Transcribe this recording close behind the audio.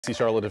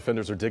Charlotte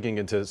defenders are digging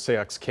into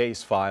Sayoc's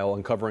case file,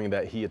 uncovering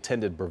that he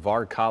attended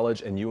Brevard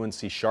College and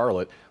UNC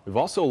Charlotte. We've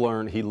also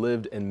learned he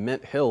lived in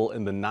Mint Hill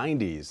in the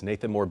 90s.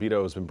 Nathan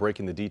Morbido has been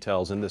breaking the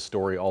details in this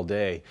story all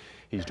day.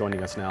 He's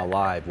joining us now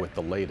live with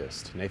the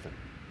latest. Nathan.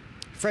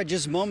 Fred,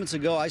 just moments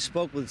ago, I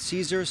spoke with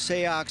Cesar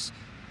Sayoc's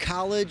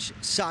college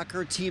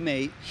soccer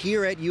teammate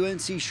here at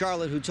UNC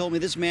Charlotte, who told me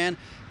this man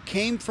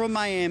came from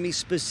Miami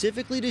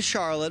specifically to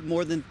Charlotte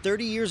more than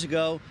 30 years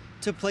ago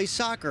to play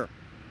soccer.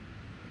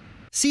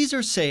 Cesar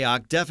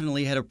Sayoc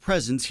definitely had a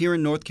presence here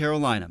in North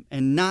Carolina,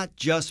 and not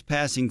just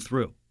passing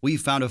through. We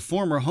found a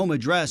former home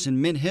address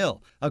in Mint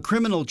Hill, a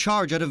criminal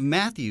charge out of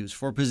Matthews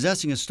for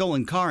possessing a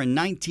stolen car in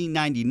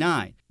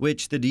 1999,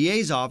 which the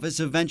DA's office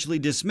eventually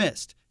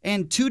dismissed,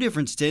 and 2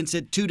 different stints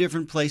at 2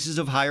 different places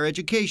of higher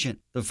education.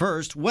 The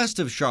first west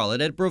of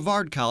Charlotte at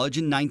Brevard College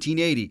in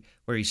 1980,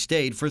 where he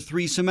stayed for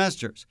 3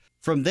 semesters.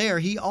 From there,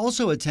 he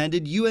also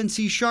attended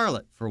UNC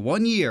Charlotte for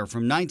 1 year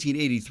from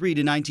 1983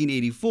 to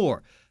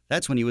 1984.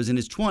 That's when he was in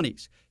his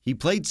 20s. He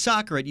played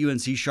soccer at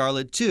UNC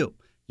Charlotte, too.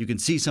 You can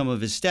see some of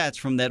his stats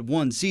from that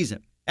 1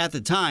 season. At the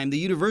time, the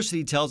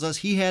university tells us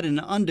he had an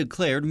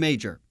undeclared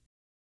major.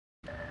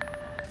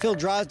 Phil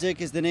Drozdick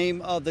is the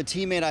name of the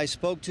teammate I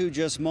spoke to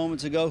just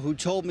moments ago, who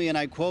told me, and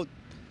I quote,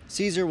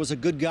 Cesar was a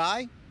good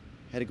guy,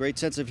 had a great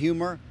sense of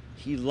humor,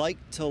 he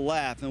liked to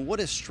laugh. And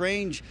what a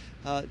strange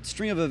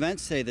string of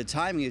events today. The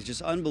timing is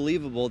just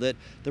unbelievable that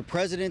the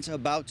president's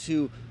about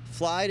to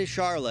fly to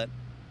Charlotte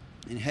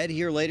and head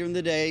here later in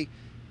the day,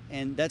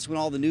 and that's when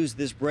all the news of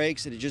this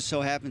breaks, and it just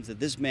so happens that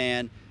this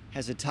man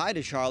has a tie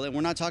to Charlotte. And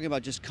we're not talking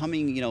about just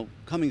coming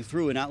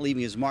through and not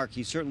leaving his mark.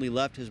 He certainly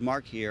left his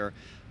mark here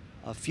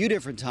a few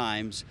different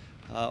times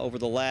over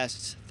the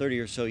last 30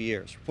 or so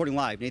years. Reporting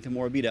live, Nathan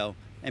Morbido,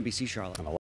 NBC Charlotte.